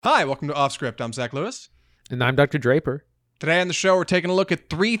Hi, welcome to Off Script. I'm Zach Lewis. And I'm Dr. Draper. Today on the show, we're taking a look at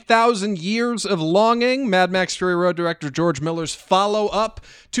 3,000 Years of Longing, Mad Max Fury Road director George Miller's follow-up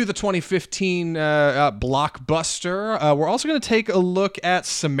to the 2015 blockbuster. We're also going to take a look at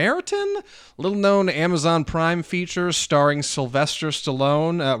Samaritan, little-known Amazon Prime feature starring Sylvester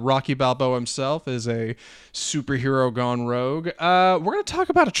Stallone. Rocky Balboa himself is a superhero gone rogue. We're going to talk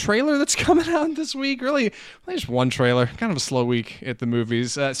about a trailer that's coming out this week. Really just one trailer. Kind of a slow week at the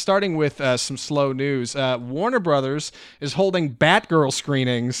movies. Starting with some slow news. Warner Brothers is holding Batgirl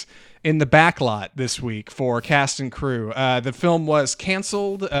screenings in the backlot this week for cast and crew. The film was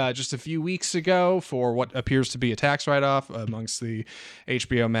canceled just a few weeks ago for what appears to be a tax write-off amongst the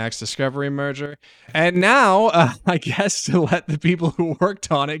HBO Max Discovery merger. And now, I guess to let the people who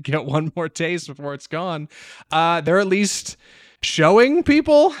worked on it get one more taste before it's gone, they're at least showing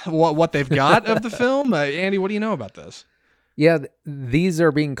people what they've got of the film. Andy, what do you know about this? Yeah, these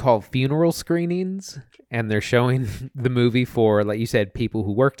are being called funeral screenings, and they're showing the movie for, like you said, people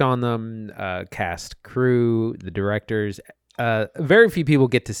who worked on them, cast, crew, the directors. Very few people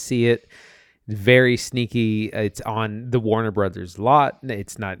get to see it. Very sneaky. It's on the Warner Brothers lot.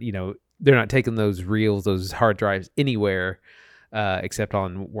 It's not, they're not taking those reels, those hard drives anywhere except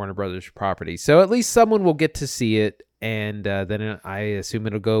on Warner Brothers property. So at least someone will get to see it, and then I assume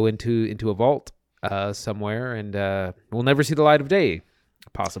it'll go into a vault somewhere, and we'll never see the light of day,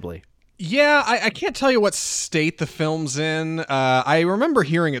 possibly. Yeah, I can't tell you what state the film's in. I remember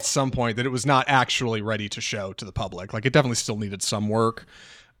hearing at some point that it was not actually ready to show to the public. Like, it definitely still needed some work.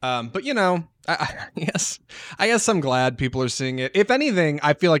 But I guess I'm glad people are seeing it. If anything,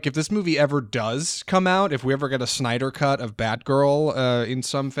 I feel like if this movie ever does come out, if we ever get a Snyder cut of Batgirl in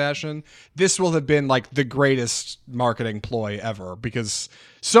some fashion, this will have been like the greatest marketing ploy ever, because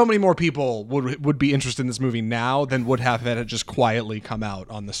so many more people would be interested in this movie now than would have had it just quietly come out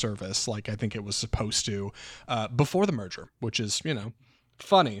on the surface like I think it was supposed to before the merger, which is,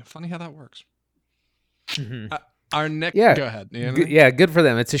 funny how that works. Mm-hmm. Our next, yeah, go ahead. Good for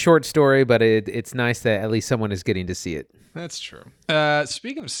them. It's a short story, but it's nice that at least someone is getting to see it. That's true.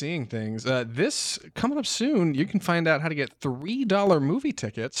 Speaking of seeing things, this coming up soon, you can find out how to get $3 movie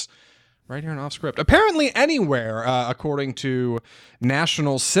tickets right here in Off Script. Apparently anywhere, according to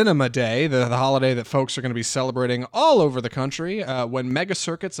National Cinema Day, the holiday that folks are going to be celebrating all over the country, when mega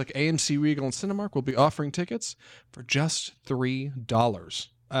circuits like AMC, Regal, and Cinemark will be offering tickets for just $3.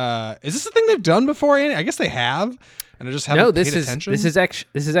 Is this a thing they've done before, Andy? I guess they have, and I just haven't paid attention. This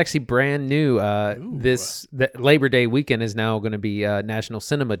is actually brand new. The Labor Day weekend is now going to be National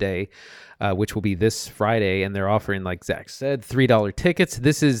Cinema Day, which will be this Friday, and they're offering, like Zach said, $3 tickets.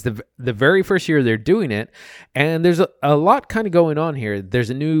 This is the very first year they're doing it, and there's a lot kind of going on here.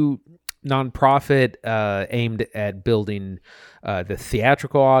 There's a new nonprofit aimed at building the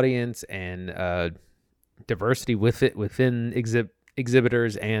theatrical audience and diversity within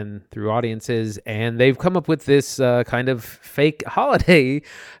exhibitors and through audiences, and they've come up with this kind of fake holiday,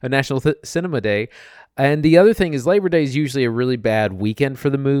 a National Cinema Day. And the other thing is, Labor Day is usually a really bad weekend for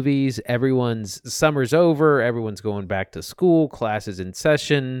the movies. Summer's over, everyone's going back to school, classes in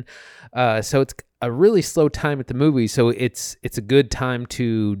session, so it's a really slow time at the movies. So it's a good time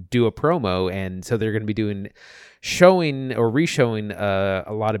to do a promo, and so they're going to be showing or re-showing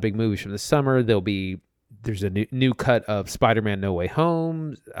a lot of big movies from the summer. There's a new cut of Spider-Man No Way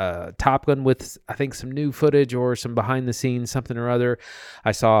Home, Top Gun with, I think, some new footage or some behind-the-scenes something or other.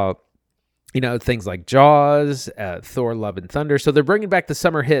 I saw, things like Jaws, Thor, Love and Thunder. So they're bringing back the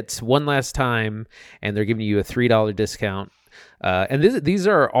summer hits one last time, and they're giving you a $3 discount. And these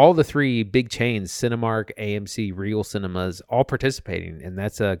are all the three big chains, Cinemark, AMC, Regal Cinemas, all participating, and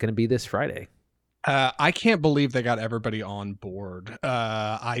that's going to be this Friday. I can't believe they got everybody on board.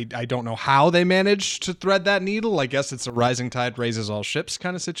 I don't know how they managed to thread that needle. I guess it's a rising tide raises all ships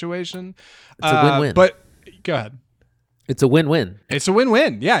kind of situation. It's a win-win. But go ahead. It's a win-win. It's a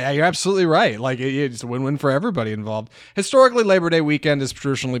win-win. Yeah, you're absolutely right. Like, it's a win-win for everybody involved. Historically, Labor Day weekend is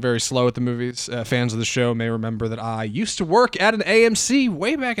traditionally very slow at the movies. Fans of the show may remember that I used to work at an AMC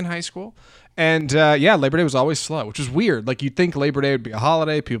way back in high school. And Labor Day was always slow, which is weird. Like, you'd think Labor Day would be a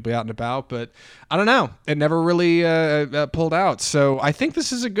holiday, people be out and about, but I don't know. It never really pulled out. So I think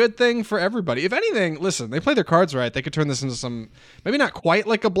this is a good thing for everybody. If anything, listen, they play their cards right. They could turn this into some, maybe not quite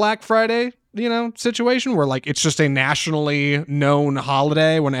like a Black Friday, situation where like it's just a nationally known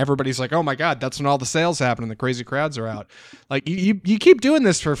holiday when everybody's like, oh my God, that's when all the sales happen and the crazy crowds are out. Like you keep doing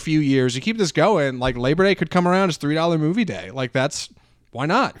this for a few years, you keep this going, like Labor Day could come around as $3 movie day. Like why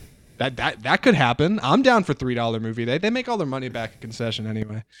not? That could happen. I'm down for $3 movie day. They make all their money back at concession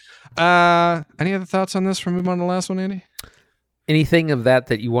anyway. Any other thoughts on this before we move on to the last one, Andy? Anything of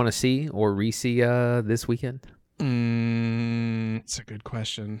that you want to see or re-see this weekend? It's a good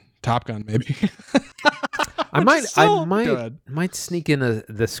question. Top Gun, maybe. I might sneak in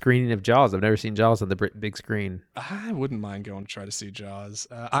the screening of Jaws. I've never seen Jaws on the big screen. I wouldn't mind going to try to see Jaws.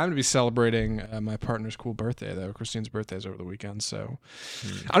 I'm going to be celebrating my partner's cool birthday, though. Christine's birthday is over the weekend, so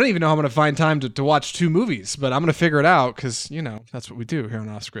I don't even know how I'm going to find time to watch 2 movies, but I'm going to figure it out because, that's what we do here on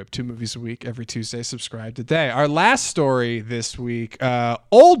Off Script. 2 movies a week, every Tuesday. Subscribe today. Our last story this week,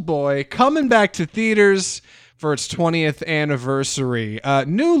 Old Boy coming back to theaters for its 20th anniversary.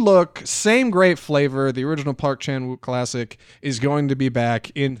 New look, same great flavor. The original Park Chan-wook classic is going to be back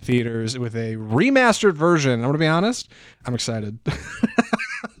in theaters with a remastered version. I'm going to be honest, I'm excited.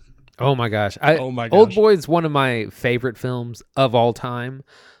 Oh my gosh. Old Boy is one of my favorite films of all time,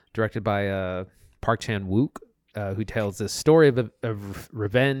 directed by Park Chan-wook, who tells the story of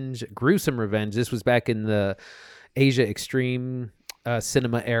revenge, gruesome revenge. This was back in the Asia Extreme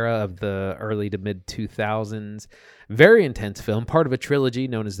cinema era of the early to mid 2000s. Very intense film, part of a trilogy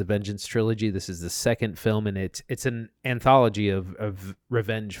known as the Vengeance Trilogy. This is the second film, and it's an anthology of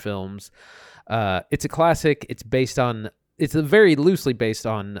revenge films. It's a classic. It's very loosely based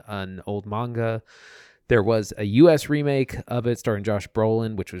on an old manga. There was a U.S. remake of it starring Josh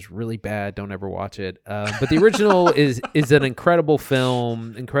Brolin, which was really bad. Don't ever watch it. But the original is an incredible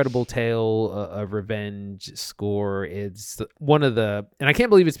film, incredible tale of revenge score. It's one of the, and I can't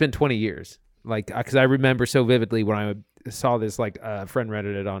believe it's been 20 years. Like, because I remember so vividly when I saw this, like a friend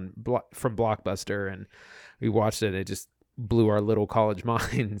rented it from Blockbuster, and we watched it. It just blew our little college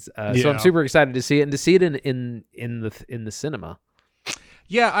minds. So I'm super excited to see it, and to see it in the cinema.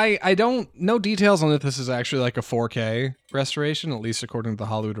 Yeah, I don't know details on if this is actually like a 4K restoration, at least according to the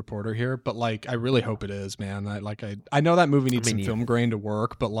Hollywood Reporter here. But like, I really hope it is, man. I know that movie needs some film grain to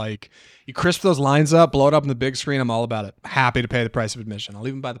work, but like, you crisp those lines up, blow it up on the big screen. I'm all about it. Happy to pay the price of admission. I'll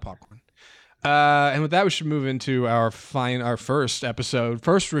even buy the popcorn. And with that, we should move into our first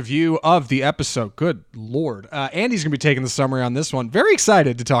review of the episode. Good Lord. Andy's going to be taking the summary on this one. Very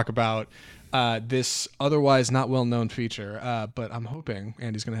excited to talk about this otherwise not well-known feature, but I'm hoping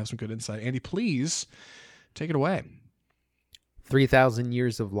Andy's going to have some good insight. Andy, please take it away. 3,000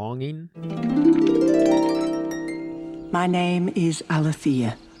 Years of Longing. My name is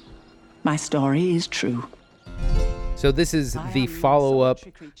Alethea. My story is true. So this is the follow-up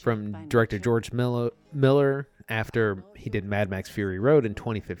from director George Miller after he did Mad Max Fury Road in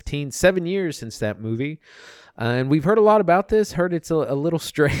 2015. 7 years since that movie. And we've heard a lot about this. Heard it's a little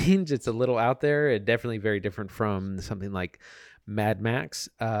strange. It's a little out there. It definitely very different from something like Mad Max.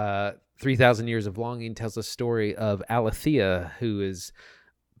 3,000 Years of Longing tells a story of Alethea, who is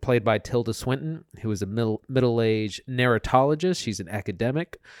played by Tilda Swinton, who is a middle-aged narratologist. She's an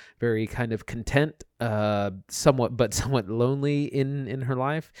academic, very kind of content, somewhat lonely in her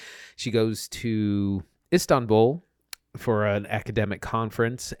life. She goes to Istanbul for an academic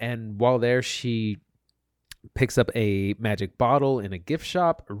conference, and while there, she picks up a magic bottle in a gift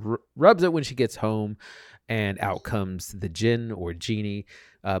shop, rubs it when she gets home, and out comes the djinn or genie,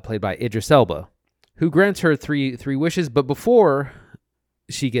 played by Idris Elba, who grants her three wishes. But before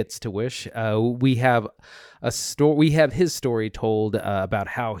she gets to wish, we have his story told about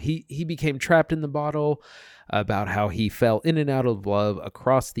how he became trapped in the bottle, about how he fell in and out of love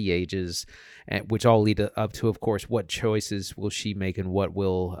across the ages, which all lead up to, of course, what choices will she make and what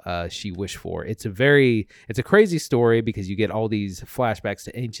will she wish for. It's a crazy story because you get all these flashbacks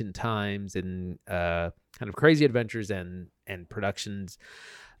to ancient times and kind of crazy adventures and productions.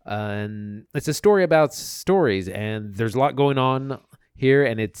 And it's a story about stories, and there's a lot going on here,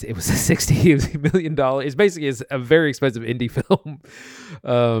 and it was a $60 million. It's basically a very expensive indie film.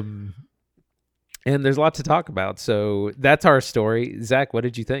 And there's a lot to talk about. So that's our story. Zach, what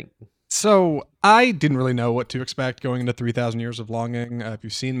did you think? So I didn't really know what to expect going into 3,000 Years of Longing. If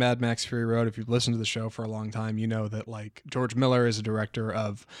you've seen Mad Max Fury Road, if you've listened to the show for a long time, you know that like George Miller is a director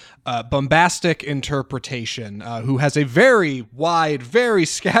of bombastic interpretation, who has a very wide, very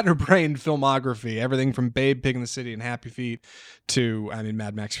scatterbrained filmography. Everything from Babe, Pig in the City, and Happy Feet to,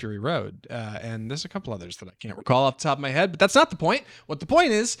 Mad Max Fury Road. And there's a couple others that I can't recall off the top of my head, but that's not the point. What the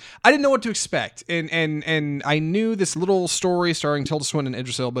point is, I didn't know what to expect. And I knew this little story starring Tilda Swinton and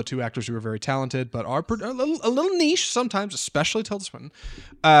Idris Elba, two actors who were very talented, but are a little niche sometimes, especially Tilda Swinton,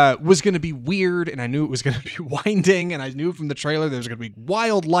 was going to be weird, and I knew it was going to be winding, and I knew from the trailer there was going to be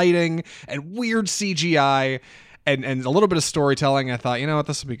wild lighting and weird CGI and a little bit of storytelling. I thought, you know what,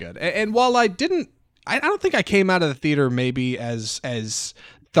 this will be good. And while I don't think I came out of the theater maybe as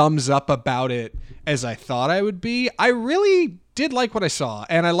thumbs up about it as I thought I would be. I really did like what I saw,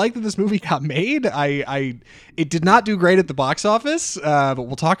 and I like that this movie got made. It did not do great at the box office, but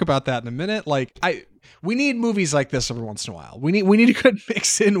we'll talk about that in a minute. Like we need movies like this every once in a while. We need to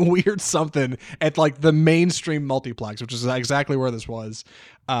mix in weird something at like the mainstream multiplex, which is exactly where this was.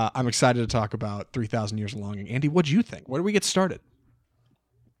 I'm excited to talk about 3,000 Years of Longing. Andy, what do you think? Where do we get started?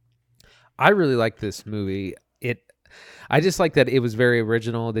 I really like this movie. I just like that it was very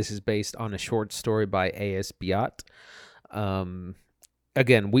original. This is based on a short story by A.S. Biot.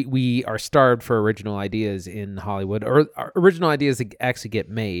 Again, we are starved for original ideas in Hollywood, or original ideas that actually get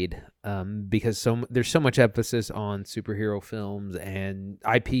made, because there's so much emphasis on superhero films and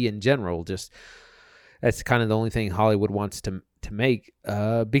IP in general. Just that's kind of the only thing Hollywood wants to make,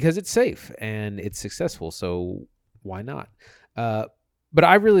 because it's safe and it's successful. So why not? But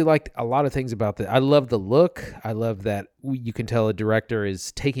I really liked a lot of things about that. I love the look. I love that you can tell a director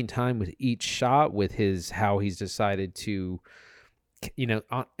is taking time with each shot, with how he's decided to,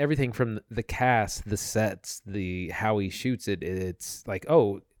 everything from the cast, the sets, how he shoots it. It's like,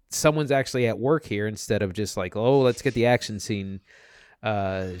 oh, someone's actually at work here, instead of just like, oh, let's get the action scene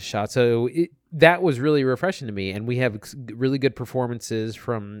shot. So that was really refreshing to me. And we have really good performances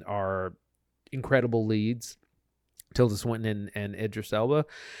from our incredible leads, Tilda Swinton and Idris Elba.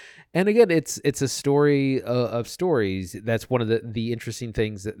 And again, it's a story of stories. That's one of the interesting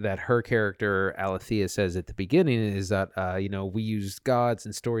things that her character Alethea says at the beginning, is that we used gods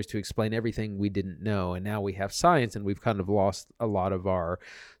and stories to explain everything we didn't know, and now we have science, and we've kind of lost a lot of our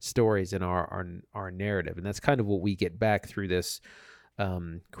stories and our narrative. And that's kind of what we get back through this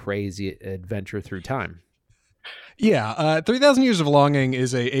crazy adventure through time. Yeah, 3,000 Years of Longing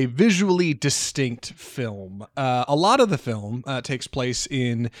is a visually distinct film. A lot of the film takes place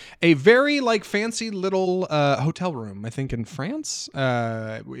in a very fancy little hotel room, I think in France,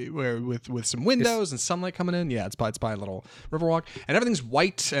 where with some windows and sunlight coming in. Yeah, it's by a little riverwalk, and everything's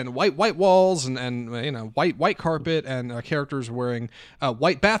white and white walls and white carpet, and characters wearing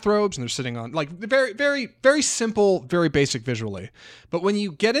white bathrobes, and they're sitting on very very very simple, very basic visually. But when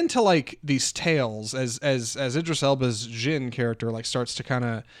you get into these tales, as Idris Elba's Jin character starts to kind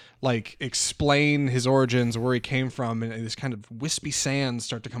of explain his origins, where he came from, and this kind of wispy sands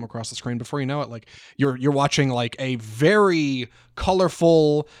start to come across the screen. Before you know it, you're watching a very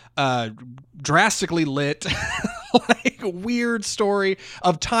colorful, drastically lit weird story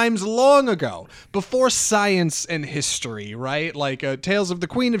of times long ago, before science and history, right? Tales of the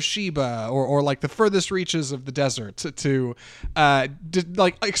Queen of Sheba, or the furthest reaches of the desert, to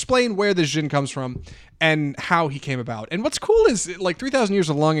explain where the Jin comes from and how he came about. And what's cool is 3,000 Years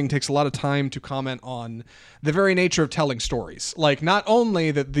of Longing takes a lot of time to comment on the very nature of telling stories. Not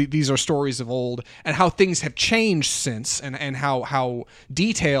only that these are stories of old and how things have changed since, and how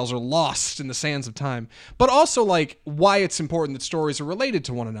details are lost in the sands of time, but also why it's important that stories are related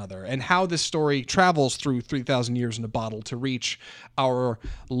to one another, and how this story travels through 3,000 years in a bottle to reach our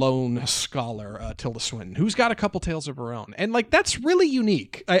lone scholar, Tilda Swinton, who's got a couple tales of her own. And that's really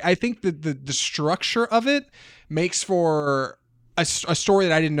unique. I think that the structure of it makes for a story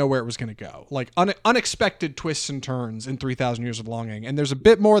that I didn't know where it was going to go. Unexpected twists and turns in 3,000 Years of Longing. And there's a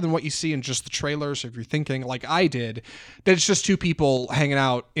bit more than what you see in just the trailer. So if you're thinking, like I did, that it's just two people hanging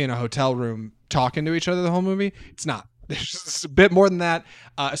out in a hotel room talking to each other the whole movie, it's not. There's just a bit more than that,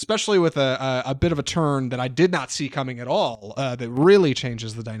 especially with a bit of a turn that I did not see coming at all, that really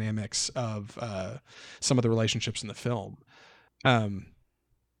changes the dynamics of some of the relationships in the film.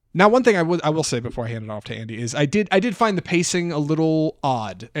 Now, one thing I will say before I hand it off to Andy is I did find the pacing a little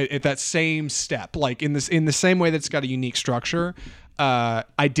odd at that same step. In the same way that it's got a unique structure,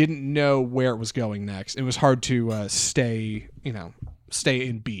 I didn't know where it was going next. It was hard to stay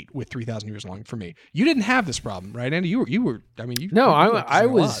in beat with 3,000 Years Long for me. You didn't have this problem, right, Andy? You were. I mean, I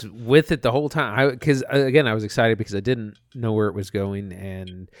was with it the whole time. Because again, I was excited because I didn't know where it was going,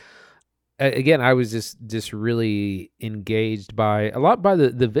 and again, I was just really engaged by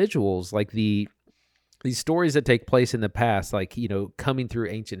the visuals, like these stories that take place in the past, coming through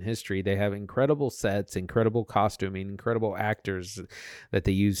ancient history. They have incredible sets, incredible costuming, incredible actors that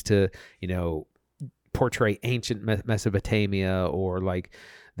they use to, portray ancient Mesopotamia or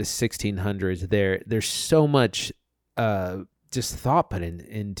the 1600s. There's so much just thought put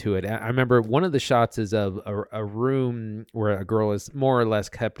into it. I remember one of the shots is of a room where a girl is more or less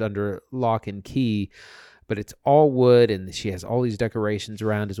kept under lock and key, but it's all wood, and she has all these decorations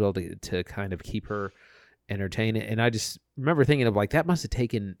around as well to kind of keep her entertained. And I just remember thinking of that must have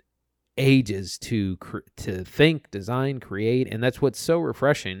taken ages to think, design, create, and that's what's so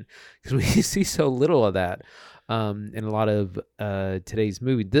refreshing because we see so little of that. in a lot of today's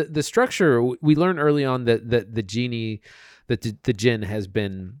movie. The structure, we learned early on that the genie, that the djinn has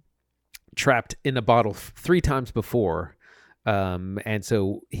been trapped in a bottle 3 times before. And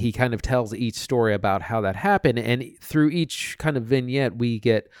so he kind of tells each story about how that happened. And through each kind of vignette, we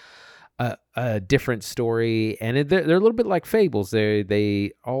get a different story. And they're a little bit like fables.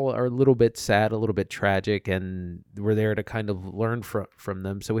 They all are a little bit sad, a little bit tragic, and we're there to kind of learn from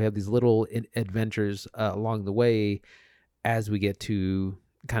them. So we have these little adventures along the way as we get to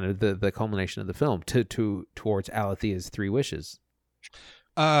kind of the culmination of the film towards Alethea's 3 wishes.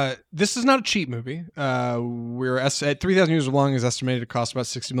 This is not a cheap movie. We're at 3,000 Years of Longing is estimated to cost about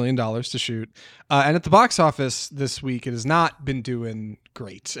 $60 million to shoot. And at the box office this week, it has not been doing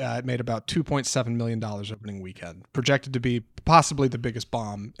great. It made about $2.7 million opening weekend, projected to be possibly the biggest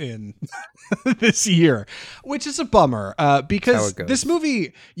bomb in this year, which is a bummer, because this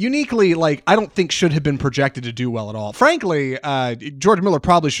movie uniquely, like, I don't think should have been projected to do well at all. Frankly, George Miller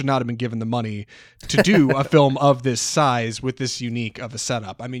probably should not have been given the money to do a film of this size with this unique of a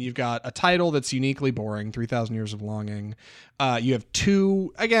setup. I mean, you've got a title that's uniquely boring, 3,000 Years of Longing. You have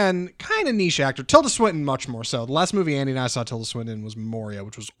 2, again, kind of niche actors. Tilda Swinton, much more so. The last movie Andy and I saw Tilda Swinton was Memoria,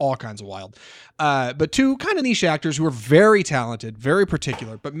 which was all kinds of wild. But 2 kind of niche actors who are very talented, very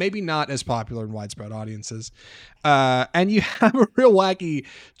particular, but maybe not as popular in widespread audiences. And you have a real wacky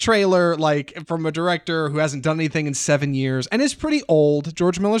trailer, like, from a director who hasn't done anything in 7 years and is pretty old.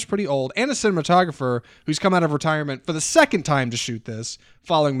 George Miller's pretty old, and a cinematographer who's come out of retirement for the second time to shoot this,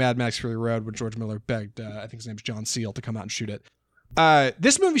 following Mad Max Fury Road, when George Miller begged, I think his name's John Seal, to come out and shoot it.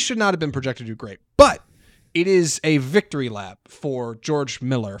 This movie should not have been projected to do great, but it is a victory lap for George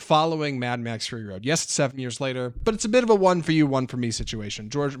Miller following Mad Max Fury Road. Yes, it's 7 years later, but it's a bit of a one for you, one for me situation.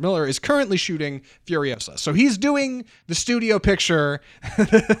 George Miller is currently shooting Furiosa. So he's doing the studio picture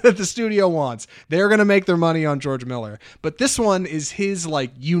that the studio wants. They're going to make their money on George Miller. But this one is his,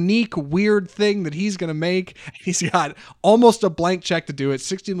 like, unique, weird thing that he's going to make. He's got almost a blank check to do it,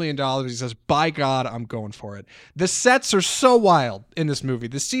 $60 million. He says, by God, I'm going for it. The sets are so wild in this movie.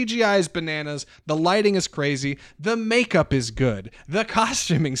 The CGI is bananas. The lighting is crazy. The makeup is good. The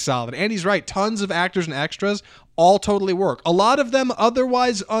costuming's solid. And he's right. Tons of actors and extras all totally work. A lot of them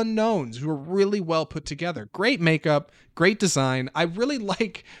otherwise unknowns who are really well put together. Great makeup, great design. I really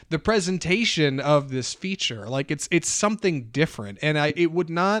like the presentation of this feature. Like, it's something different. And it would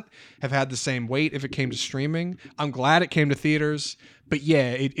not have had the same weight if it came to streaming. I'm glad it came to theaters. But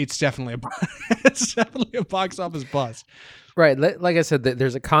yeah, it's definitely it's definitely a box office bust. Right. Like I said,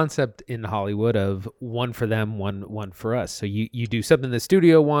 there's a concept in Hollywood of one for them, one for us. So you do something the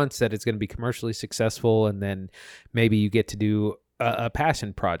studio wants that it's going to be commercially successful, and then maybe you get to do a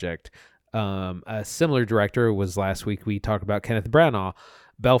passion project. A similar director was last week. We talked about Kenneth Branagh.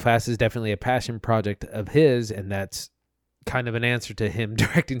 Belfast is definitely a passion project of his, and that's kind of an answer to him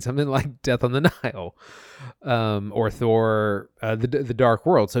directing something like Death on the Nile, or Thor, the Dark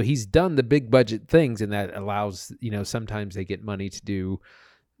World. So he's done the big budget things, and that allows, sometimes they get money to do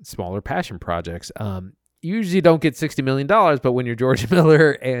smaller passion projects. You usually don't get $60 million, but when you're George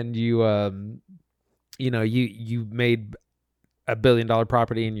Miller and you made a $1 billion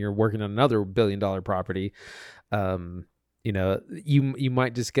property and you're working on another $1 billion property, you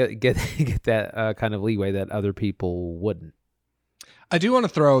might just get that kind of leeway that other people wouldn't. I do want to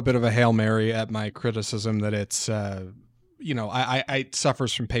throw a bit of a Hail Mary at my criticism that it's, it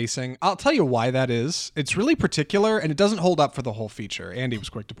suffers from pacing. I'll tell you why that is. It's really particular, and it doesn't hold up for the whole feature. Andy was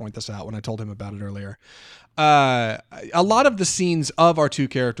quick to point this out when I told him about it earlier. A lot of the scenes of our 2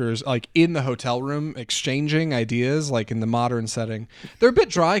 characters, like in the hotel room, exchanging ideas, like in the modern setting, they're a bit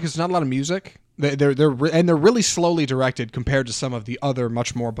dry because there's not a lot of music. They're really slowly directed compared to some of the other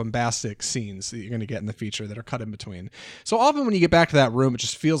much more bombastic scenes that you're going to get in the feature that are cut in between. So often when you get back to that room, it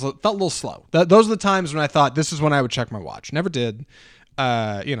just felt a little slow. Those are the times when I thought this is when I would check my watch. Never did.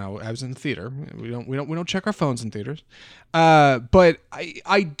 I was in the theater. We don't check our phones in theaters. But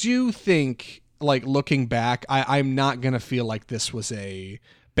I do think, like, looking back, I'm not going to feel like this was a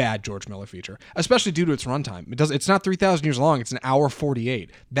bad George Miller feature, especially due to its runtime. It's not 3,000 years long. It's an hour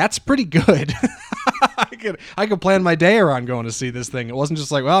 48. That's pretty good. I could plan my day around going to see this thing. It wasn't just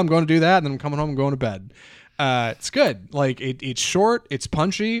like, well, I'm going to do that and then I'm coming home and going to bed. It's good. Like, it's short, it's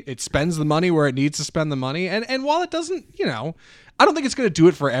punchy, it spends the money where it needs to spend the money. And while it doesn't, I don't think it's going to do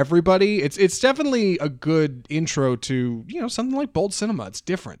it for everybody. It's definitely a good intro to, something like bold cinema. It's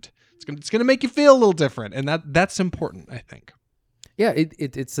different. It's going to make you feel a little different. And that's important, I think. Yeah,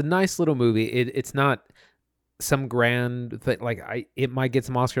 it's a nice little movie. It's not some grand thing. Like, it might get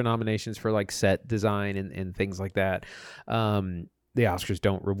some Oscar nominations for, like, set design and things like that. the Oscars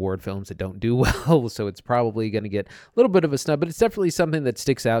don't reward films that don't do well, so it's probably going to get a little bit of a snub, but it's definitely something that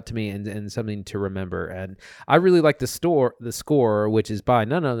sticks out to me and something to remember. And I really like the score, which is by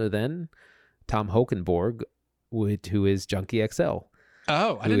none other than Tom Hokenborg, who is Junkie XL.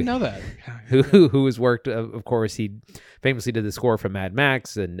 Oh, I didn't know that. Who has worked, of course, he famously did the score for Mad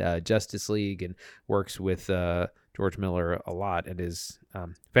Max and Justice League, and works with George Miller a lot, and is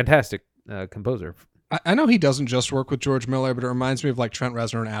fantastic composer. I know he doesn't just work with George Miller, but it reminds me of like Trent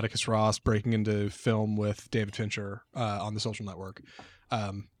Reznor and Atticus Ross breaking into film with David Fincher on The Social Network.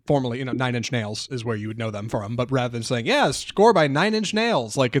 Formerly, Nine Inch Nails is where you would know them from, but rather than saying, yeah, score by Nine Inch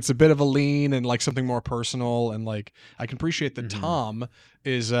Nails, like it's a bit of a lean and like something more personal, and like I can appreciate that Tom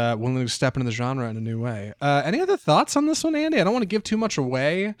is willing to step into the genre in a new way. Any other thoughts on this one, Andy? I don't want to give too much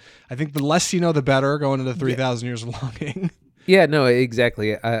away. I think the less you know, the better going into 3,000 Years of Longing. Yeah, no,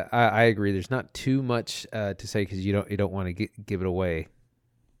 exactly. I agree. There's not too much to say because you don't want to give it away.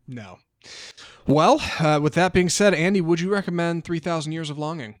 No. Well, with that being said, Andy, would you recommend 3,000 Years of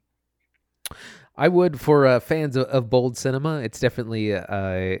Longing? I would for fans of bold cinema. It's definitely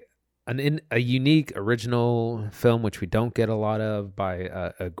a unique, original film, which we don't get a lot of,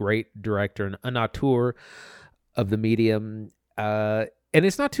 by a great director, an auteur of the medium. And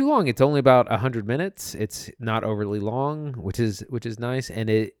it's not too long. It's only about 100 minutes. It's not overly long, which is nice. And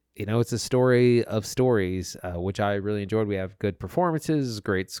it's a story of stories, which I really enjoyed. We have good performances,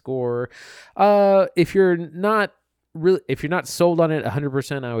 great score. If you're not sold on it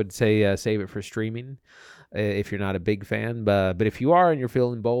 100%, I would say save it for streaming. If you're not a big fan, but if you are and you're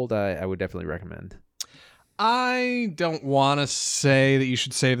feeling bold, I would definitely recommend. I don't want to say that you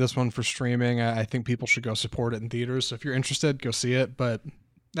should save this one for streaming. I think people should go support it in theaters. So if you're interested, go see it. But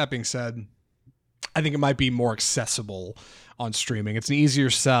that being said, I think it might be more accessible on streaming. It's an easier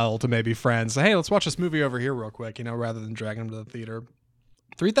sell to maybe friends. Hey, let's watch this movie over here real quick, rather than dragging them to the theater.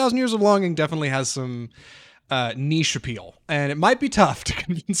 3,000 Years of Longing definitely has some niche appeal, and it might be tough to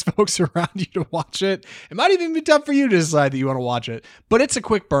convince folks around you to watch it. It might even be tough for you to decide that you want to watch it, but it's a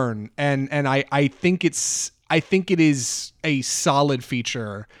quick burn, and I think it is a solid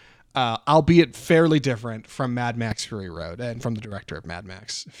feature, albeit fairly different from Mad Max Fury Road and from the director of Mad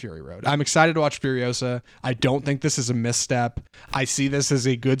Max Fury Road. I'm excited to watch Furiosa. I don't think this is a misstep. I see this as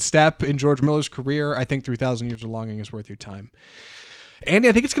a good step in George Miller's career. I think 3,000 Years of Longing is worth your time. Andy,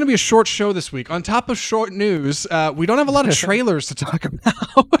 I think it's going to be a short show this week. On top of short news, we don't have a lot of trailers to talk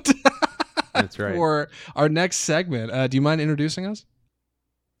about. That's right. For our next segment. Do you mind introducing us?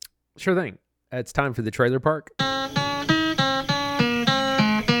 Sure thing. It's time for the Trailer Park.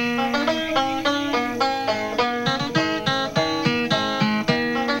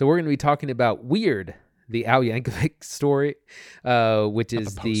 So we're going to be talking about Weird, the Al Yankovic story, which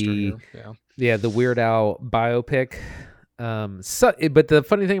is the Weird Al biopic. But the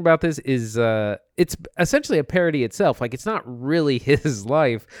funny thing about this is it's essentially a parody itself. Like, it's not really his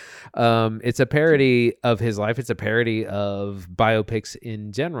life. It's a parody of his life. It's a parody of biopics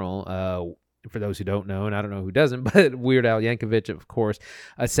in general. For those who don't know, and I don't know who doesn't, but Weird Al Yankovic, of course,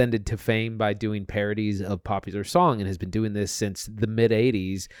 ascended to fame by doing parodies of popular song and has been doing this since the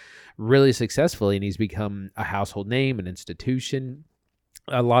mid-'80s really successfully, and he's become a household name, an institution.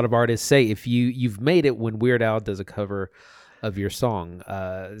 A lot of artists say if you've made it when Weird Al does a cover of your song.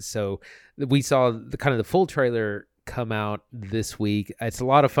 So we saw the full trailer come out this week. It's a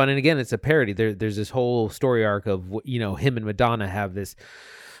lot of fun, and again, it's a parody. There's this whole story arc of him and Madonna have this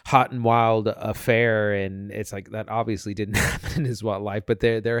hot and wild affair, and it's like that obviously didn't happen in his life, but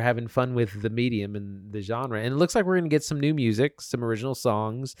they're having fun with the medium and the genre, and it looks like we're gonna get some new music, some original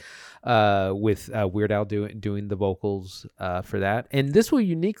songs, with Weird Al doing the vocals for that. And this will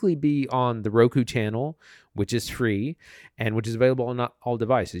uniquely be on the Roku channel, which is free and which is available on all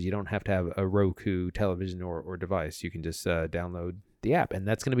devices. You don't have to have a Roku television or device. You can just download the app, and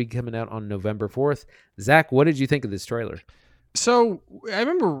that's going to be coming out on November 4th. Zach, what did you think of this trailer? So I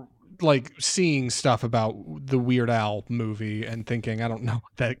remember seeing stuff about the Weird Al movie and thinking, I don't know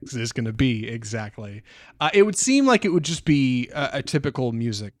what that is going to be exactly. It would seem like it would just be a typical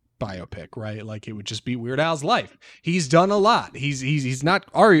music biopic, right? Like it would just be Weird Al's life. He's done a lot. He's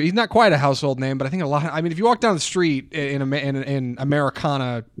not quite a household name, but I think a lot. I mean, if you walk down the street in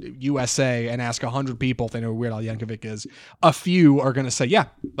Americana, USA, and ask 100 people if they know who Weird Al Yankovic is, a few are going to say, yeah,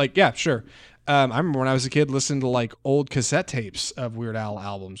 sure. I remember when I was a kid listening to old cassette tapes of Weird Al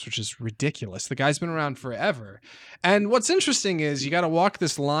albums, which is ridiculous. The guy's been around forever. And what's interesting is you got to walk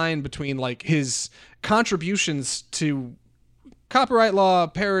this line between his contributions to copyright law,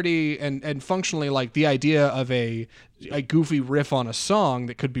 parody, and functionally like the idea of a goofy riff on a song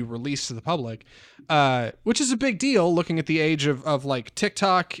that could be released to the public, which is a big deal looking at the age of like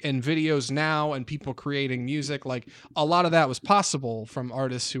TikTok and videos now and people creating music. Like a lot of that was possible from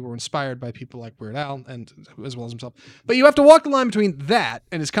artists who were inspired by people like Weird Al and as well as himself. But you have to walk the line between that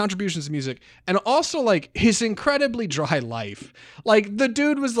and his contributions to music and also like his incredibly dry life. Like the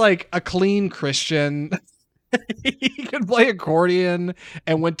dude was like a clean Christian. He could play accordion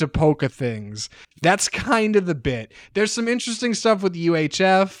and went to polka things. That's kind of the bit. There's some interesting stuff with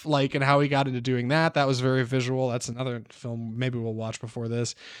UHF, like, and how he got into doing that. That was very visual. That's another film maybe we'll watch before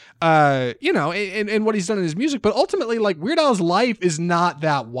this. And what he's done in his music. But ultimately, like, Weird Al's life is not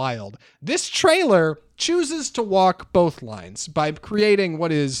that wild. This trailer chooses to walk both lines by creating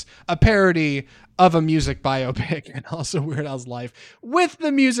what is a parody of a music biopic and also Weird Al's life with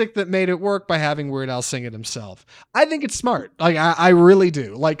the music that made it work by having Weird Al sing it himself. I think it's smart. Like, I really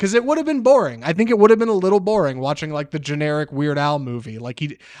do. Like, because it would have been boring. I think it would have been a little boring watching like the generic Weird Al movie. Like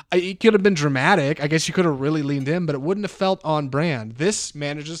he could have been dramatic. I guess you could have really leaned in, but it wouldn't have felt on brand. This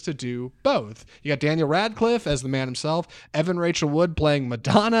manages to do both. You got Daniel Radcliffe as the man himself, Evan Rachel Wood playing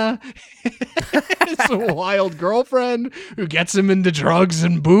Madonna, his wild girlfriend who gets him into drugs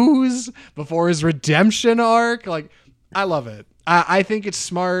and booze before his redemption arc. Like, I love it. I think it's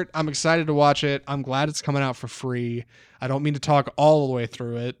smart. I'm excited to watch it. I'm glad it's coming out for free. I don't mean to talk all the way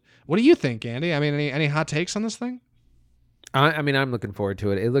through it. What do you think, Andy? I mean, any hot takes on this thing? I mean, I'm looking forward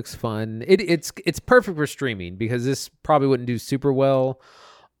to it. It looks fun. It's perfect for streaming because this probably wouldn't do super well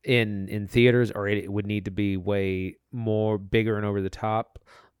in theaters, or it would need to be way more bigger and over the top.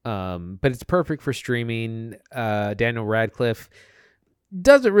 But it's perfect for streaming. Daniel Radcliffe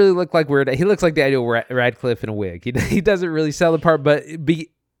doesn't really look like Weird. He looks like the ideal Radcliffe in a wig. He doesn't really sell the part, but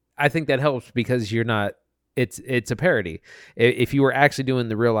I think that helps because you're not. It's a parody. If you were actually doing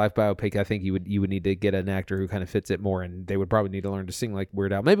the real life biopic, I think you would need to get an actor who kind of fits it more, and they would probably need to learn to sing like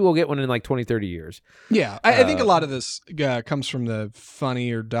Weird Al. Maybe we'll get one in like 20, 30 years. Yeah, I think a lot of this comes from the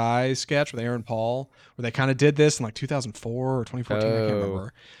Funny or Die sketch with Aaron Paul, where they kind of did this in like 2004 or 2014. I can't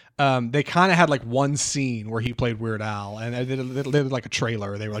remember. They kind of had like one scene where he played Weird Al, and they did like a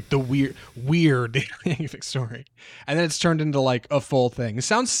trailer. They were like the weird story, and then it's turned into like a full thing. It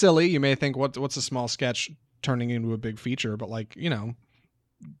sounds silly. You may think, what's a small sketch turning into a big feature? But like,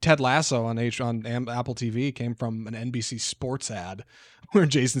 Ted Lasso on Apple TV came from an NBC Sports ad where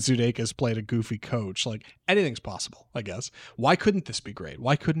Jason Sudeikis played a goofy coach. Like, anything's possible, I guess. Why couldn't this be great?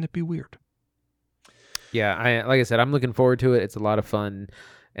 Why couldn't it be weird? Yeah, like I said, I'm looking forward to it. It's a lot of fun.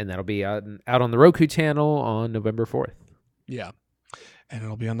 And that'll be out on the Roku channel on November 4th. Yeah. And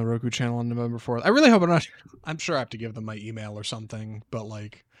it'll be on the Roku channel on November 4th. I really hope I'm sure I have to give them my email or something, but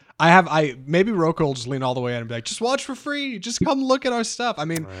like maybe Roku will just lean all the way in and be like, just watch for free. Just come look at our stuff. I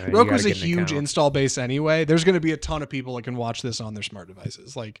mean, Roku's a huge install base anyway. There's going to be a ton of people that can watch this on their smart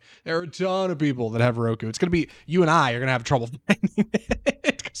devices. Like, there are a ton of people that have Roku. It's going to be, you and I are going to have trouble finding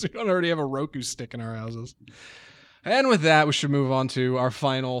it because we don't already have a Roku stick in our houses. And with that, we should move on to our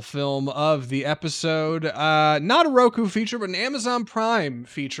final film of the episode. Not a Roku feature, but an Amazon Prime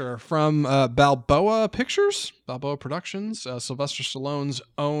feature from Balboa Productions, Sylvester Stallone's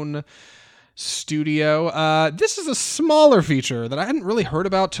own studio. This is a smaller feature that I hadn't really heard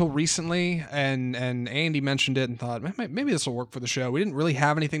about till recently, and Andy mentioned it and thought maybe this will work for the show. We didn't really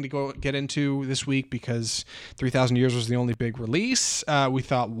have anything to get into this week because 3,000 Years was the only big release. We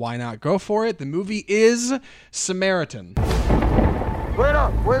thought, why not go for it? The movie is Samaritan. Wait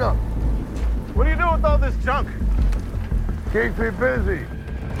up! What are you doing with all this junk? Keep me busy.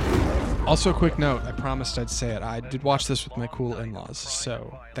 Also, a quick note, I promised I'd say it. I did watch this with my cool in-laws,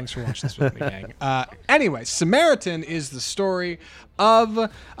 so thanks for watching this with me, gang. Anyway, Samaritan is the story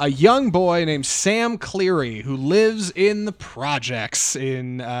of a young boy named Sam Cleary who lives in the projects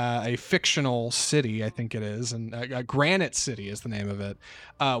in a fictional city, I think it is, and Granite City is the name of it,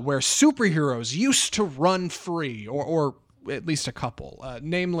 where superheroes used to run free, or at least a couple,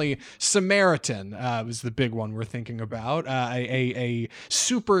 namely Samaritan was the big one we're thinking about. A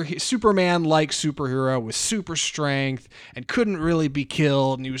Superman-like superhero with super strength and couldn't really be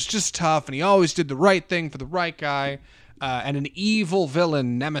killed, and he was just tough, and he always did the right thing for the right guy. And an evil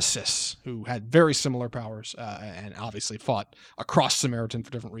villain, Nemesis, who had very similar powers and obviously fought across Samaritan for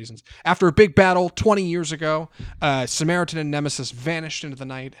different reasons. After a big battle 20 years ago, Samaritan and Nemesis vanished into the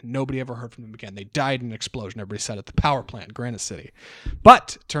night, and nobody ever heard from them again. They died in an explosion, everybody said, at the power plant, Granite City.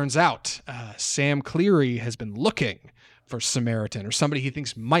 But turns out Sam Cleary has been looking Samaritan, or somebody he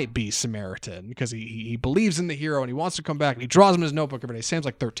thinks might be Samaritan, because he believes in the hero and he wants to come back, and he draws him in his notebook every day. Sam's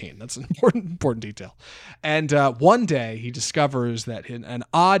like 13. That's an important detail. And one day he discovers that an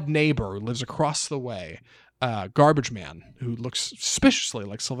odd neighbor who lives across the way, Garbage Man, who looks suspiciously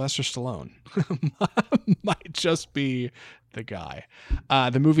like Sylvester Stallone, might just be the guy.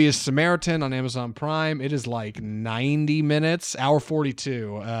 The movie is Samaritan on Amazon Prime. It is like 90 minutes, hour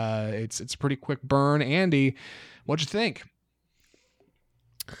 42. It's a pretty quick burn. Andy, what'd you think?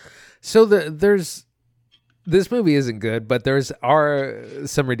 So there's this movie isn't good, but are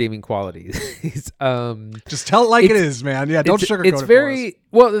some redeeming qualities. Just tell it like it is, man. Yeah, don't sugarcoat it. It's very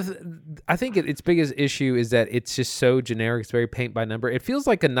well. I think its biggest issue is that it's just so generic. It's very paint by number. It feels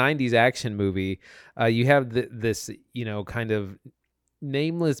like a '90s action movie. You have this, kind of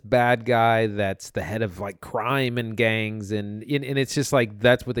nameless bad guy that's the head of like crime and gangs, and it's just like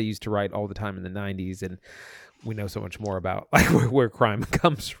that's what they used to write all the time in the '90s, and we know so much more about like where crime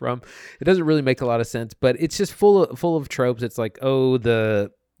comes from. It doesn't really make a lot of sense, but it's just full of tropes. It's like, oh, the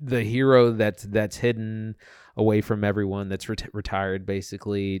hero that's hidden away from everyone, that's retired,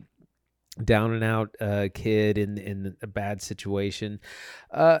 basically down and out kid in a bad situation,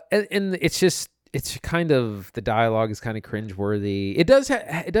 and it's kind of, the dialogue is kind of cringeworthy. It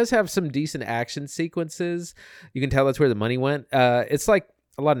does have some decent action sequences. You can tell that's where the money went. It's like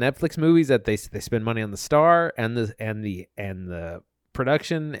a lot of Netflix movies that they spend money on the star and the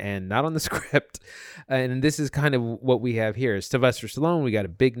production and not on the script. And this is kind of what we have here. Sylvester Stallone, we got a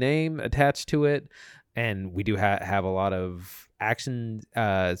big name attached to it, and we do have a lot of action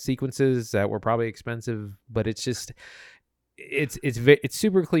sequences that were probably expensive, but it's just it's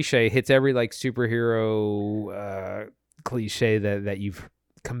super cliche. Hits every like superhero cliche that you've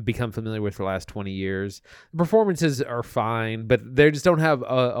become familiar with for the last 20 years. The performances are fine, but they just don't have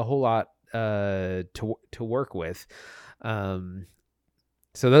a whole lot to work with.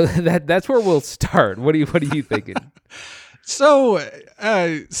 So that's where we'll start. What are you thinking? So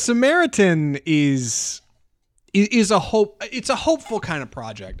Samaritan is a hope. It's a hopeful kind of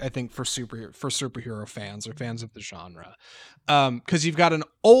project, I think, for superhero fans or fans of the genre, because you've got an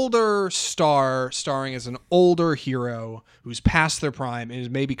older star starring as an older hero who's past their prime and is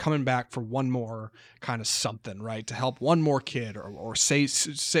maybe coming back for one more kind of something, right, to help one more kid or say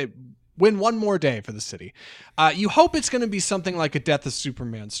win one more day for the city. You hope it's going to be something like a Death of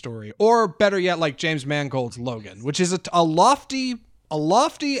Superman story, or better yet, like James Mangold's Logan, which is a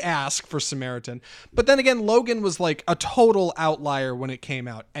lofty ask for Samaritan. But then again, Logan was like a total outlier when it came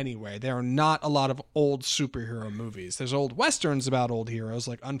out anyway. There are not a lot of old superhero movies. There's old westerns about old heroes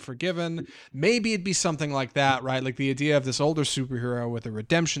like Unforgiven. Maybe it'd be something like that, right? Like the idea of this older superhero with a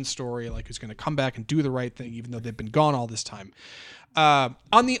redemption story, like who's going to come back and do the right thing even though they've been gone all this time.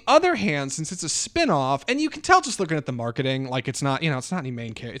 On the other hand, since it's a spin-off, and you can tell just looking at the marketing, like it's not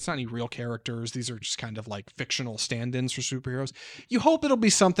any real characters. These are just kind of like fictional stand-ins for superheroes. You hope it'll be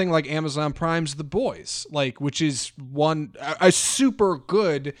something like Amazon Prime's The Boys, like, which is a super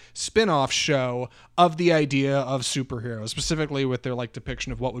good spin-off show of the idea of superheroes, specifically with their like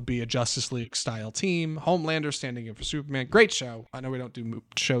depiction of what would be a Justice League style team. Homelander standing in for Superman. Great show. I know we don't do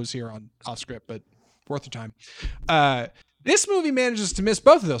shows here on Off Script, but worth the time. This movie manages to miss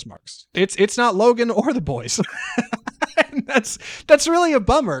both of those marks. It's not Logan or The Boys. And that's really a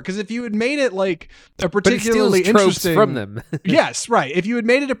bummer, because if you had made it like a particularly interesting from them. Yes, right. If you had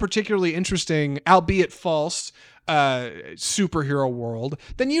made it a particularly interesting, albeit false, superhero world,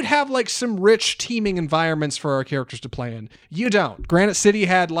 then you'd have like some rich teeming environments for our characters to play in. You don't. Granite City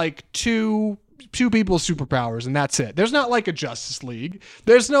had like two people's superpowers, and that's it. There's not like a Justice League.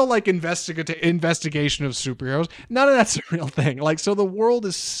 There's no like investigation of superheroes. None of that's a real thing. Like, so the world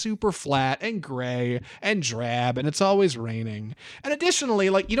is super flat and gray and drab, and it's always raining. And additionally,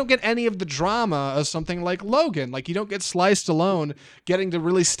 like, you don't get any of the drama of something like Logan. Like, you don't get Sly Stallone getting to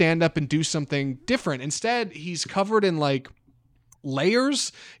really stand up and do something different. Instead, he's covered in like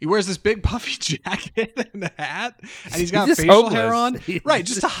layers. He wears this big puffy jacket and a hat, and he's got facial hair on, right,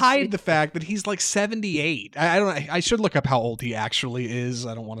 just to hide the fact that he's like 78. I should look up how old he actually is.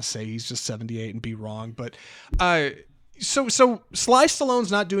 I don't want to say he's just 78 and be wrong, but so Sly Stallone's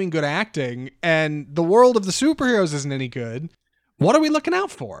not doing good acting, and the world of the superheroes isn't any good. What are we looking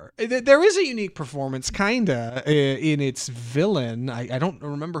out for? There is a unique performance, kinda, in its villain. I don't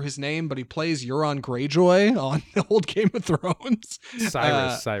remember his name, but he plays Euron Greyjoy on the old Game of Thrones.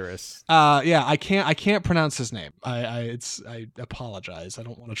 Cyrus. Yeah, I can't pronounce his name. I apologize. I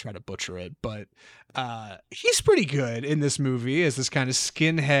don't want to try to butcher it, but he's pretty good in this movie as this kind of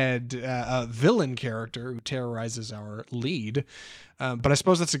skinhead villain character who terrorizes our lead. But I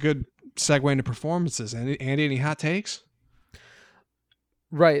suppose that's a good segue into performances. Andy, any hot takes?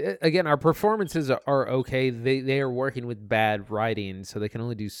 Right. Again, our performances are okay. They are working with bad writing, so they can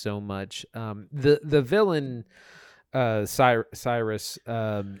only do so much. The villain, Cyrus,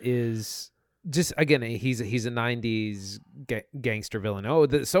 is just, again, he's a 90s gangster villain. Oh,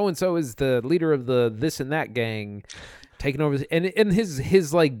 so and so is the leader of the this and that gang, taking over, and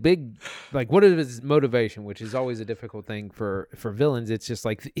his like big, like, what is his motivation, which is always a difficult thing for villains. It's just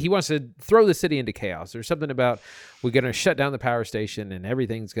like he wants to throw the city into chaos. There's something about, we're gonna shut down the power station and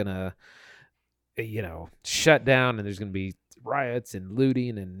everything's gonna, shut down, and there's gonna be riots and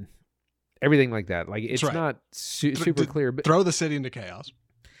looting and everything like that. Like, it's not super clear, but throw the city into chaos.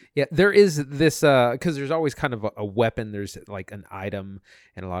 Yeah, there is this, because there's always kind of a weapon. There's like an item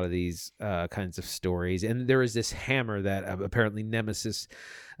in a lot of these kinds of stories, and there is this hammer that apparently Nemesis,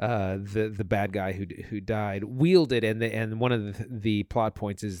 the bad guy who died, wielded, and one of the plot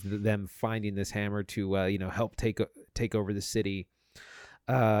points is them finding this hammer to help take over the city.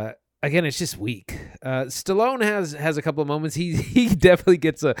 Again, it's just weak. Stallone has a couple of moments. He definitely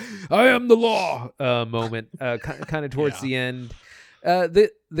gets a "I am the law" moment, kind of towards the end.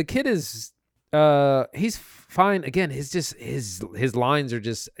 The kid is he's fine. Again, his lines are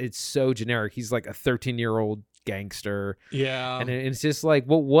just, it's so generic. He's like a 13-year-old gangster. Yeah. And it's just like,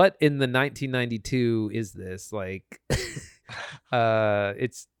 well, what in the 1992 is this? Like, I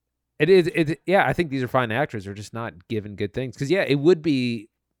think these are fine actors. They're just not given good things. Because it would be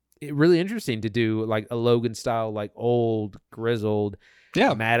really interesting to do like a Logan style, like old, grizzled,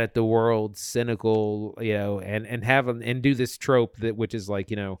 mad at the world, cynical, and have them and do this trope which is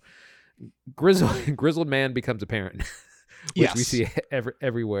like, grizzled man becomes a parent, which we see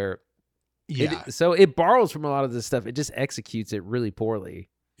everywhere. Yeah. So it borrows from a lot of this stuff. It just executes it really poorly.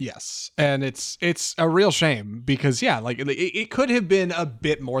 Yes. And it's a real shame because, like, it could have been a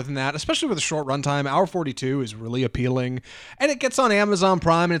bit more than that, especially with a short runtime. Hour 42 is really appealing, and it gets on Amazon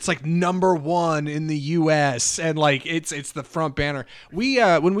Prime, and it's like #1 in the US, and like it's the front banner. We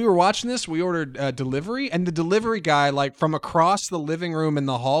when we were watching this, we ordered delivery, and the delivery guy, like, from across the living room in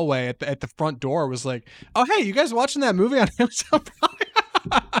the hallway at the front door was like, "Oh, hey, you guys watching that movie on Amazon Prime?"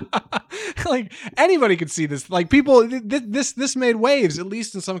 Like, anybody could see this. Like, people, this made waves, at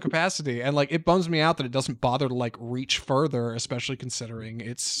least in some capacity, and like, it bums me out that it doesn't bother to like reach further, especially considering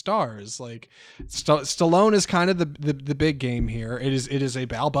its stars. Like, Stallone is kind of the big game here. It is a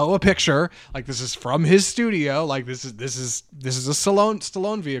Balboa picture. Like, this is from his studio. Like, this is a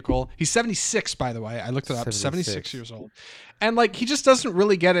Stallone vehicle. He's 76, by the way. I looked it up. 76 years old. And like, he just doesn't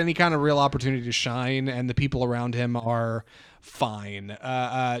really get any kind of real opportunity to shine, and the people around him are fine.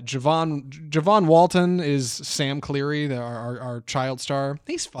 Javon Walton is Sam Cleary, our child star.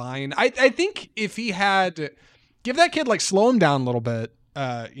 He's fine. I think if he had, give that kid, like, slow him down a little bit,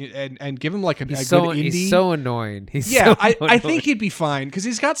 and give him like a good indie. He's so annoying. I think he'd be fine because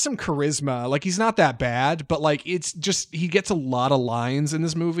he's got some charisma. Like, he's not that bad, but like, it's just, he gets a lot of lines in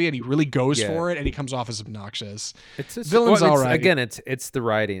this movie, and he really goes for it, and he comes off as obnoxious. Villain's all right. Again, it's the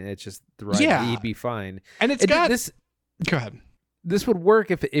writing. It's just the writing. Yeah. He'd be fine. And it's got this. Go ahead. This would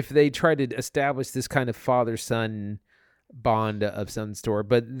work if they tried to establish this kind of father-son bond of some sort.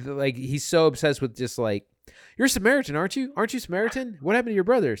 But like, he's so obsessed with just like, "You're Samaritan, aren't you? Aren't you Samaritan? What happened to your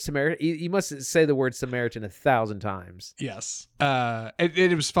brother? Samaritan." You must say the word Samaritan 1,000 times. Yes.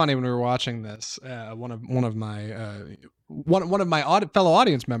 It was funny when we were watching this. One of my fellow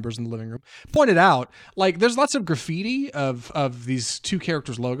audience members in the living room pointed out, like, there's lots of graffiti of these two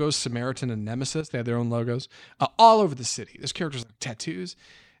characters' logos, Samaritan and Nemesis. They have their own logos all over the city. There's characters like tattoos,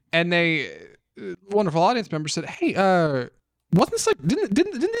 and wonderful audience member said, "Hey, wasn't this like, didn't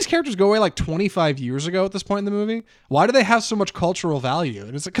these characters go away like 25 years ago at this point in the movie? Why do they have so much cultural value?"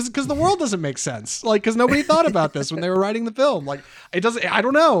 And it's like, because the world doesn't make sense. Like, because nobody thought about this when they were writing the film. Like, it doesn't, I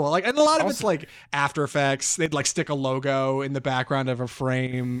don't know. Like, and a lot of it's like After Effects. They'd like stick a logo in the background of a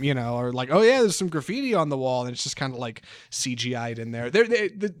frame, or like, oh yeah, there's some graffiti on the wall, and it's just kind of like CGI'd in there.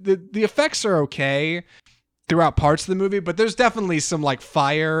 The effects are okay throughout parts of the movie, but there's definitely some like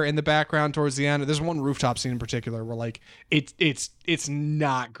fire in the background towards the end. There's one rooftop scene in particular where like it's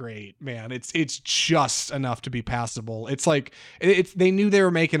not great, man. It's just enough to be passable. It's like they knew they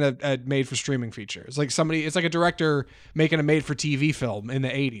were making a made for streaming feature. It's like a director making a made for TV film in the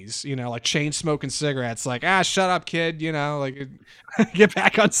 80s, like chain smoking cigarettes, like, shut up, kid, like get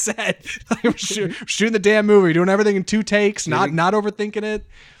back on set. Like, we're shooting the damn movie, doing everything in 2 takes, not overthinking it.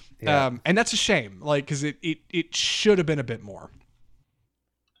 Yeah. And that's a shame, like, because it should have been a bit more.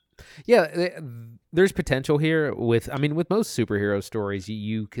 There's potential here with most superhero stories.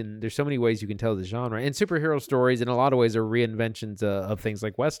 There's so many ways you can tell the genre, and superhero stories in a lot of ways are reinventions of things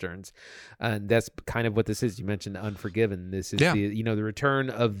like Westerns. And that's kind of what this is. You mentioned Unforgiven. This is the return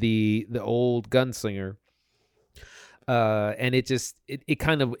of the old gunslinger. And it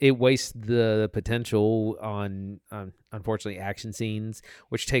kind of wastes the potential on unfortunately action scenes,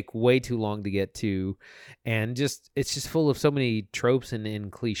 which take way too long to get to, and it's just full of so many tropes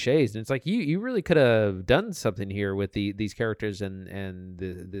and cliches. And it's like you really could have done something here with these characters and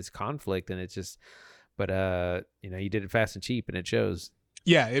this conflict, and it's just, but you did it fast and cheap, and it shows.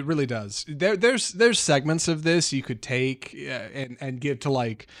 Yeah, it really does. There's segments of this you could take and give to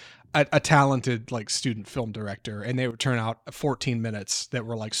like a talented like student film director, and they would turn out 14 minutes that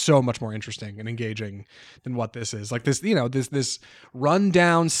were like so much more interesting and engaging than what this is. Like this, this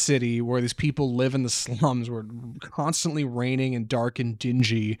rundown city where these people live in the slums, where it's constantly raining and dark and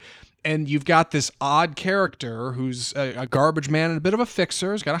dingy. And you've got this odd character who's a garbage man and a bit of a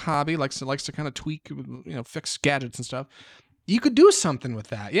fixer. He's got a hobby, likes to kind of tweak, fix gadgets and stuff. You could do something with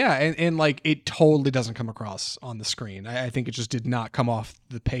that. Yeah. And like, it totally doesn't come across on the screen. I think it just did not come off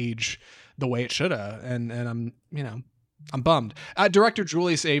the page the way it should have. And I'm bummed. Director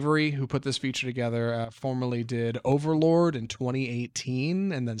Julius Avery, who put this feature together, formerly did Overlord in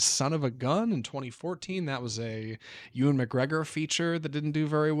 2018 and then Son of a Gun in 2014. That was a Ewan McGregor feature that didn't do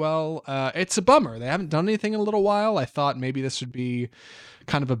very well. It's a bummer. They haven't done anything in a little while. I thought maybe this would be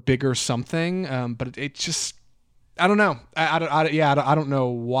kind of a bigger something, but it just... I don't know. I don't know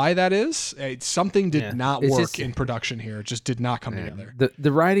why that is. Something did not work in production here. It just did not come together.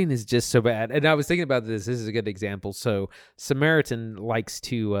 The writing is just so bad. And I was thinking about this. This is a good example. So Samaritan likes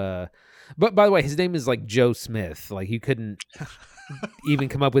to, but by the way, his name is like Joe Smith. Like you couldn't even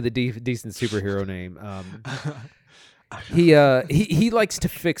come up with a decent superhero name. He likes to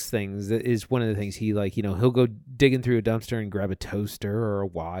fix things. That is one of the things he like. He'll go digging through a dumpster and grab a toaster or a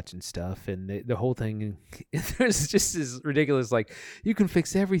watch and stuff. And the whole thing, there's just this ridiculous like, you can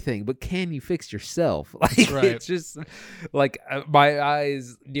fix everything, but can you fix yourself? Like right. It's just like my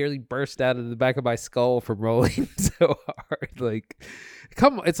eyes nearly burst out of the back of my skull from rolling so hard. Like,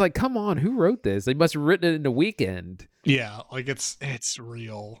 come on, who wrote this? They must have written it in a weekend. Yeah, like it's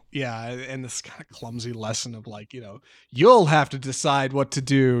real. Yeah, and this kind of clumsy lesson of like, you'll have to decide what to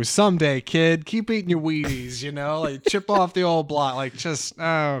do someday, kid. Keep eating your Wheaties, like chip off the old block. Like just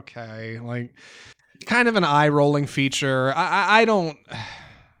okay, like kind of an eye-rolling feature. I don't.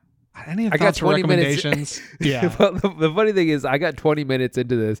 Any thoughts, I got 20 recommendations? Yeah. Well, the funny thing is, I got 20 minutes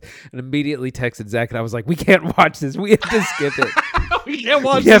into this and immediately texted Zach, and I was like, "We can't watch this. We have to skip it. We can't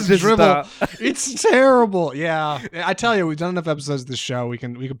watch this dribble. It's terrible." Yeah, I tell you, we've done enough episodes of this show. We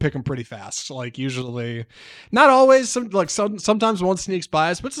can pick them pretty fast. Like usually, not always. Sometimes one sneaks by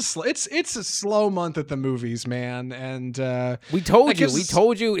us, but it's a slow month at the movies, man. And we told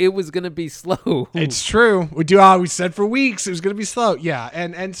you it was gonna be slow. It's true. We said for weeks it was gonna be slow. Yeah,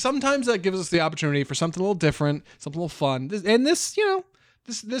 and sometimes that gives us the opportunity for something a little different, something a little fun. And this,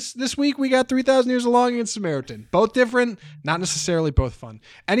 this week we got 3,000 Years of Longing and Samaritan. Both different, not necessarily both fun.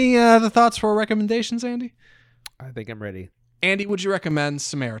 Any other thoughts for recommendations, Andy? I think I'm ready. Andy, would you recommend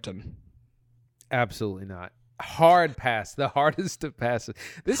Samaritan? Absolutely not. Hard pass. The hardest to pass.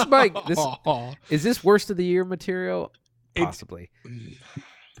 This might. Is this worst of the year material? Possibly.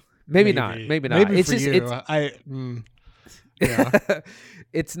 Maybe not. Maybe not. Maybe it's for just, you. Yeah.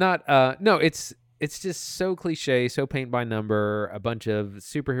 It's not no, it's just so cliche, so paint by number, a bunch of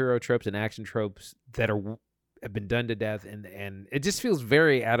superhero tropes and action tropes that have been done to death, and it just feels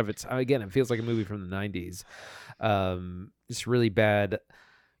very out of its, again, it feels like a movie from the 90s. Just really bad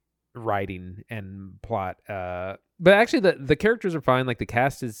writing and plot. But actually the characters are fine, like the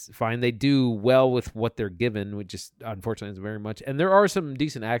cast is fine. They do well with what they're given, which just unfortunately is very much. And there are some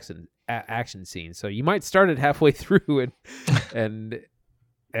decent action scenes. So you might start it halfway through and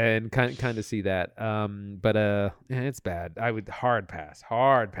kind of see that. But it's bad. I would hard pass.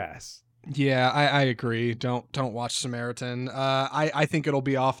 Yeah, I agree. Don't watch Samaritan. I think it'll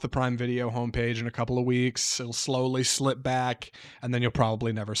be off the Prime Video homepage in a couple of weeks. It'll slowly slip back, and then you'll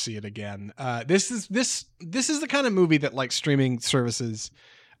probably never see it again. This is the kind of movie that like streaming services.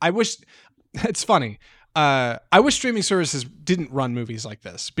 I wish it's funny. I wish streaming services didn't run movies like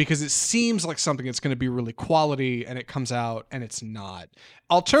this, because it seems like something that's going to be really quality and it comes out and it's not.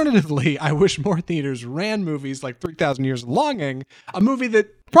 Alternatively, I wish more theaters ran movies like 3,000 Years of Longing, a movie that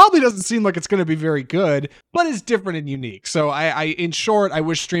Probably doesn't seem like it's going to be very good, but it's different and unique. So in short, I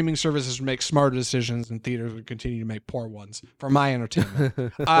wish streaming services would make smarter decisions and theaters would continue to make poor ones for my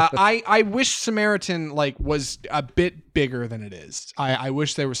entertainment. I wish Samaritan was a bit bigger than it is. I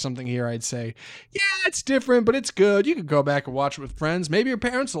wish there was something here I'd say, yeah, it's different, but it's good. You could go back and watch it with friends. Maybe your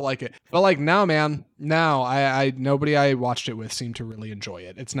parents will like it. But no, man, no, nobody I watched it with seemed to really enjoy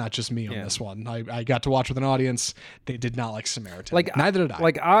it. It's not just me on this one. I got to watch with an audience. They did not like Samaritan. Neither did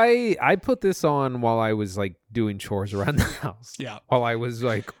I. I put this on while I was doing chores around the house. Yeah. While I was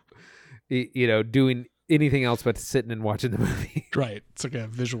doing anything else but sitting and watching the movie. Right. It's like a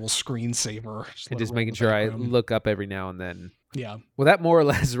visual screensaver. And just making sure I look up every now and then. Yeah. Well, that more or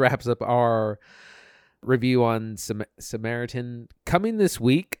less wraps up our review on Samaritan. Coming this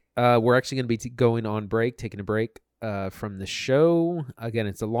week, we're actually going to be going on break, taking a break from the show. Again,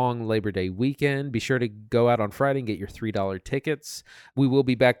 it's a long Labor Day weekend. Be sure to go out on Friday and get your $3 tickets. We will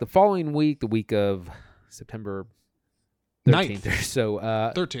be back the following week, the week of September 13th or so.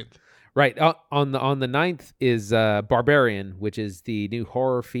 13th. Right. On the 9th is Barbarian, which is the new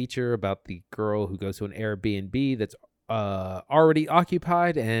horror feature about the girl who goes to an Airbnb that's already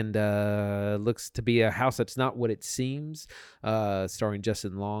occupied and looks to be a house that's not what it seems, starring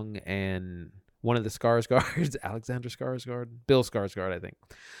Justin Long and one of the Skarsgårds, Alexander Skarsgård, Bill Skarsgård, I think.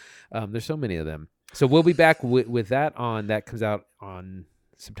 There's so many of them. So we'll be back with that on. That comes out on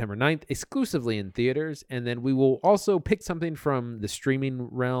September 9th, exclusively in theaters. And then we will also pick something from the streaming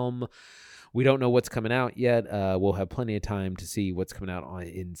realm. We don't know what's coming out yet. We'll have plenty of time to see what's coming out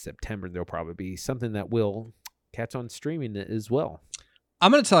in September. There'll probably be something that will catch on streaming as well. I'm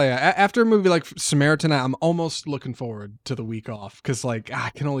going to tell you, after a movie like Samaritan, I'm almost looking forward to the week off because I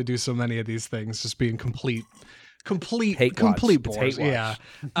can only do so many of these things just being complete bores. Yeah.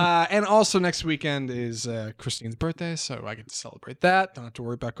 And also next weekend is Christine's birthday, so I get to celebrate that. Don't have to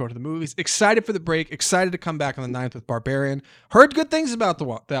worry about going to the movies. Excited for the break. Excited to come back on the 9th with Barbarian. Heard good things about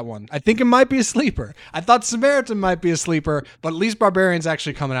that one. I think it might be a sleeper. I thought Samaritan might be a sleeper, but at least Barbarian's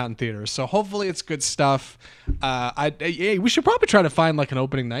actually coming out in theaters. So hopefully it's good stuff. We should probably try to find an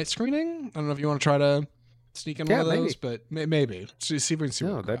opening night screening. I don't know if you want to try to sneak in one of those, but maybe. See if we can see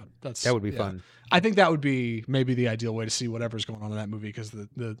that would be fun. I think that would be maybe the ideal way to see whatever's going on in that movie because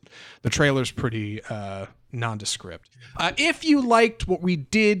the trailer's pretty nondescript. If you liked what we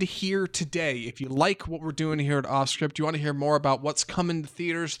did here today, if you like what we're doing here at Offscript, you want to hear more about what's coming to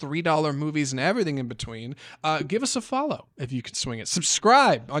theaters, $3 movies, and everything in between, give us a follow if you can swing it.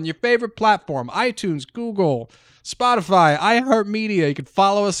 Subscribe on your favorite platform, iTunes, Google, Spotify, iHeartMedia. You can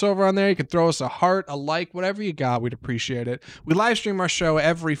follow us over on there. You can throw us a heart, a like, whatever you got. We'd appreciate it. We live stream our show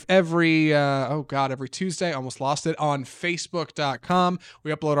every Tuesday. Almost lost it, on Facebook.com.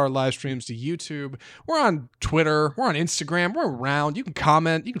 We upload our live streams to YouTube. We're on Twitter. We're on Instagram. We're around. You can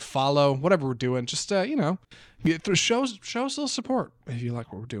comment. You can follow whatever we're doing. Just show us a little support if you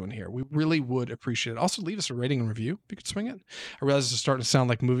like what we're doing here. We really would appreciate it. Also, leave us a rating and review if you could swing it. I realize this is starting to sound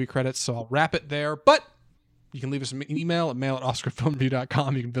like movie credits, so I'll wrap it there. But you can leave us an email at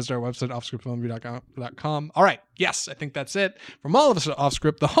mail@offscriptfilmreview.com. You can visit our website, offscriptfilmreview.com. All right. Yes, I think that's it. From all of us at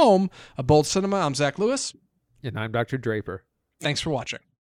Offscript, the home of Bold Cinema, I'm Zach Lewis. And I'm Dr. Draper. Thanks for watching.